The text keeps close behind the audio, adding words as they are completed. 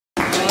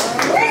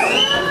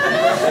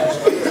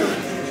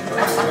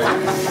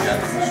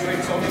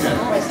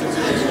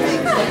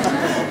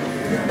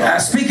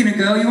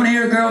girl. You want to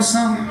hear a girl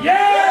song?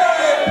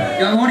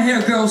 Yeah! I want to hear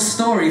a girl's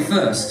story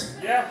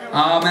first. Yeah.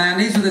 Oh man,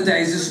 these were the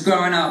days. This was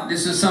growing up.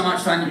 This was so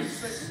much fun.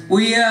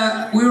 We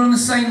were on the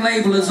same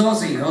label as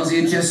Ozzy.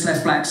 Ozzy had just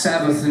left Black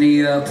Sabbath and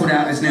he put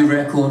out his new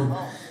record.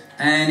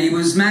 And he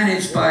was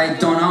managed by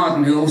Don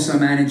Arden, who also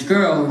managed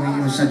Girl.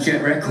 He was at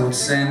Jet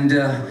Records. And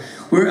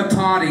we're at a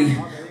party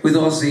with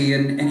Ozzy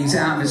and he's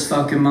out of his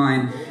fucking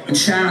mind. And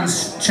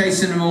Sharon's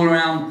chasing him all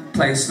around the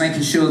place,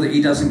 making sure that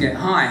he doesn't get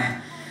high.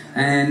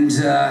 And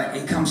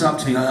he comes up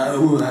to me,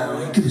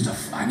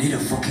 I need a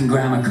fucking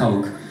gram of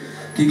coke.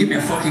 Can you give me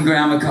a fucking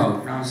gram of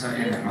coke? And I was like,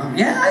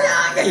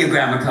 yeah, I'll get you a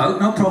gram of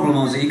coke, no problem,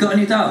 Ozzy. You got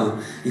any dough?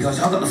 He goes,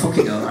 I've got the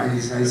fucking dough. Right? He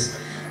says,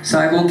 so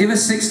I well, give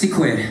us 60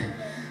 quid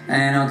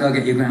and I'll go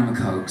get you a gram of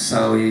coke.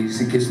 So he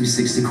gives me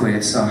 60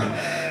 quid. So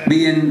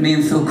me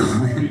and Phil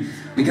Collins,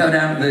 we go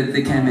down to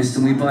the chemist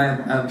and we buy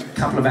a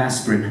couple of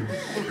aspirin.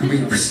 And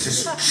we was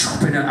just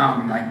chopping it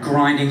up, like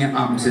grinding it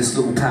up into this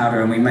little powder,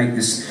 and we make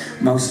this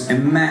most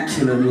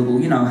immaculate little,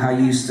 you know how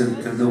you used to,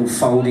 the little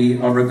foldy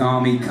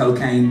origami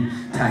cocaine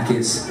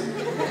packets.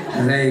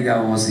 And there you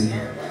go, Ozzy.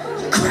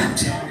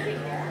 Grabbed it.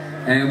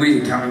 And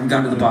we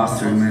go to the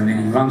bathroom, and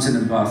he runs into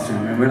the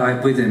bathroom, and we're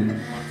like with him.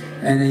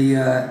 And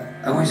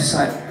and we're just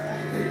like,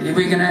 are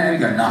we gonna have? We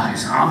go,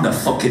 nice, I'm the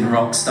fucking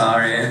rock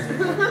star here.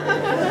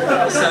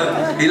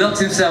 So he locked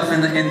himself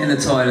in the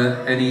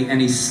toilet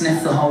and he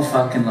sniffed the whole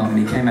fucking lot and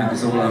he came out, it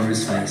was all over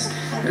his face.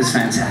 It was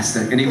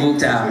fantastic. And he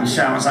walked out and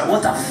Sharon was like,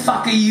 what the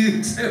fuck are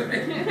you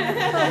doing?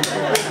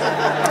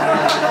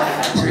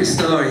 True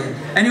story.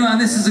 Anyway,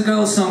 this is a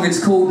girl song,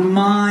 it's called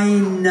My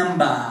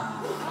Number.